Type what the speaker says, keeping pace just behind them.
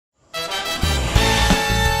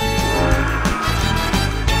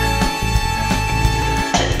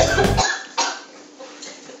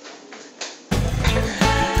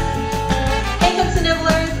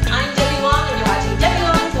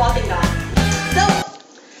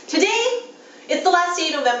last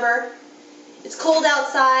day of November. It's cold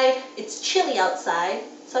outside. It's chilly outside.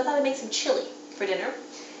 So I thought I'd make some chili for dinner.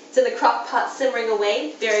 It's in the crock pot simmering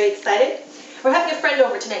away. Very excited. We're having a friend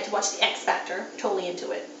over tonight to watch the X Factor. Totally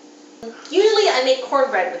into it. Usually I make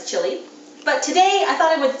cornbread with chili. But today I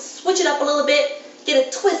thought I would switch it up a little bit, get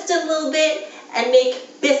it twisted a little bit, and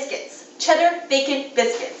make biscuits. Cheddar bacon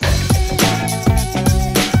biscuits.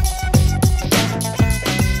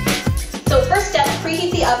 So first step,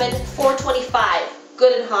 preheat the oven 425,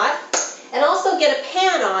 good and hot. And also get a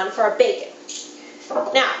pan on for our bacon.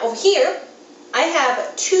 Now, over here, I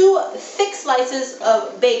have 2 thick slices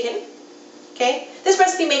of bacon. Okay? This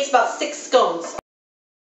recipe makes about 6 scones.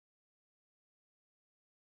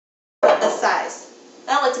 This size.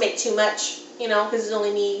 I don't like to make too much, you know, because it's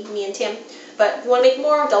only me and Tim. But if you want to make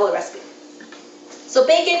more, double the recipe. So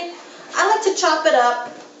bacon, I like to chop it up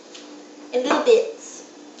in little bits.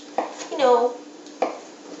 You know,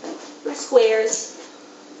 little squares.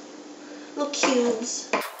 Little cubes.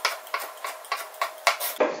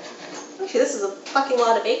 Actually, this is a fucking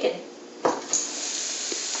lot of bacon.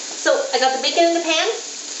 So, I got the bacon in the pan,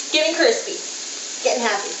 getting crispy, getting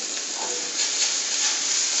happy.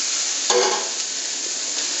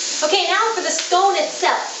 Okay, now for the scone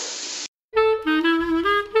itself.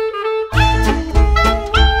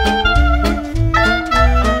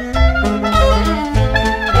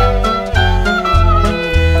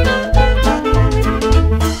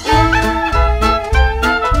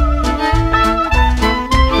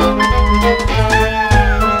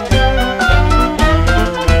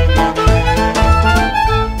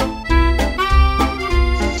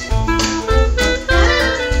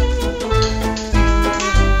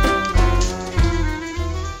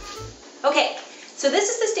 So this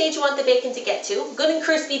is the stage you want the bacon to get to. Good and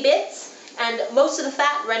crispy bits, and most of the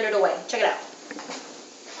fat rendered away. Check it out.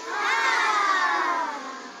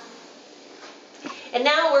 And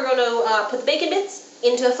now we're going to put the bacon bits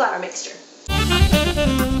into the flour mixture.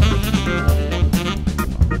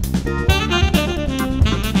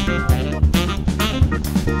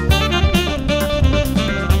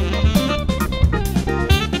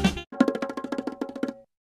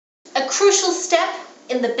 A crucial step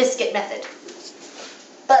in the biscuit method.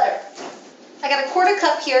 Butter. I got a 1/4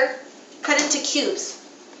 cup here, cut into cubes.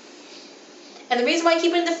 And the reason why I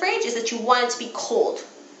keep it in the fridge is that you want it to be cold.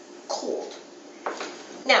 Cold.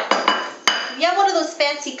 Now, if you have one of those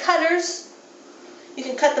fancy cutters, you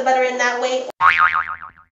can cut the butter in that way.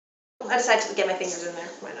 I decided to get my fingers in there.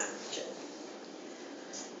 Why not?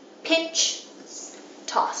 Pinch,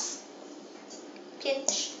 toss.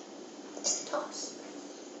 Pinch, toss.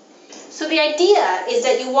 So the idea is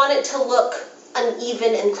that you want it to look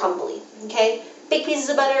uneven and crumbly, okay? Big pieces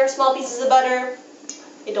of butter, small pieces of butter,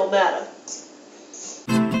 it don't matter.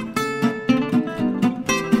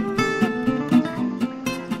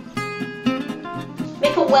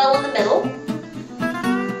 Make a well in the middle.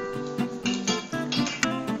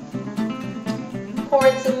 Pour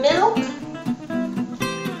in some milk.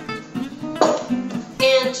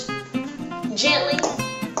 And gently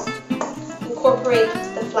incorporate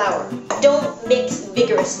the flour. Don't mix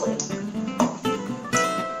vigorously.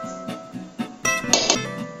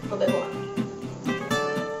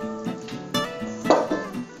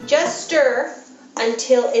 Just stir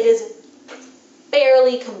until it is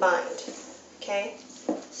barely combined, okay?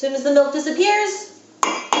 As soon as the milk disappears,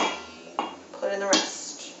 put in the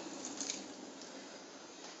rest.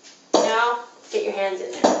 Now, get your hands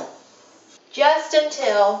in there. Just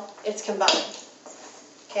until it's combined,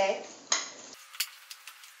 okay?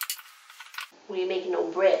 We ain't making no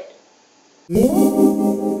bread.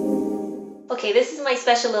 Okay, this is my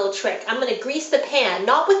special little trick. I'm going to grease the pan,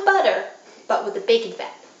 not with butter, but with the bacon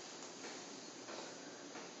fat.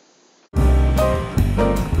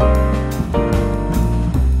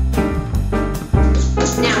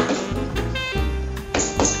 Now,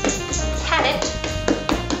 pat it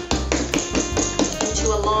into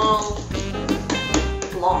a long,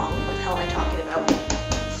 what the hell am I talking about?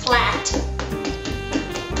 Flat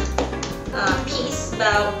piece,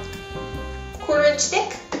 about 1/4 inch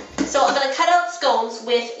thick. So I'm going to cut out scones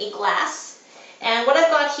with a glass. And what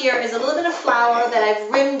I've got here is a little bit of flour that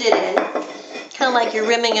I've rimmed it in. Kind of like you're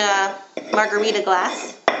rimming a margarita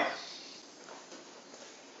glass.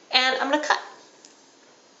 And I'm going to cut.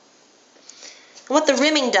 And what the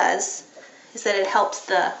rimming does is that it helps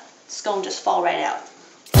the scone just fall right out.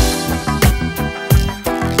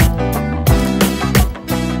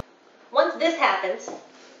 Once this happens,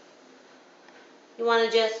 you want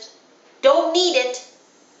to just, don't knead it,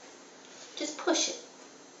 just push it.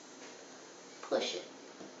 Push it.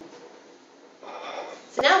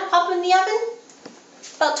 So now pop it in the oven,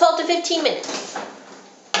 about 12 to 15 minutes.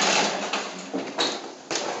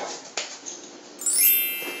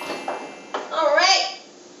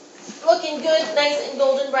 it nice and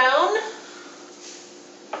golden brown.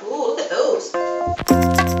 Ooh, look at those. And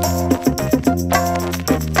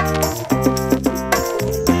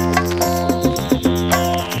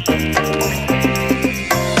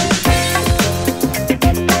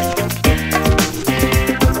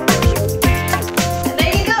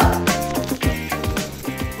there you go.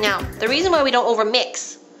 Now, the reason why we don't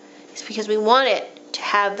overmix is because we want it to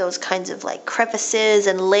have those kinds of like crevices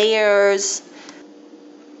and layers.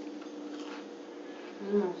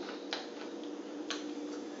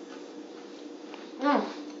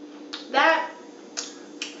 That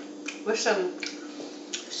with some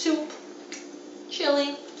soup,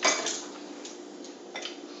 chili.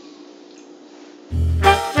 Making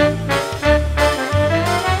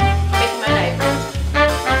my night.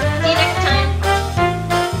 See you next time.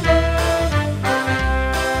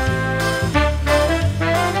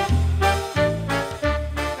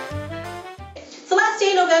 It's the last day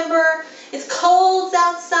of November. It's cold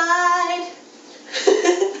outside.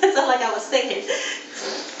 That's not like I was thinking.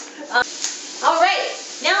 All right,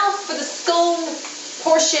 now for the scone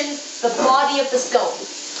portion, the body of the scone.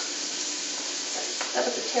 That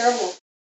was a terrible...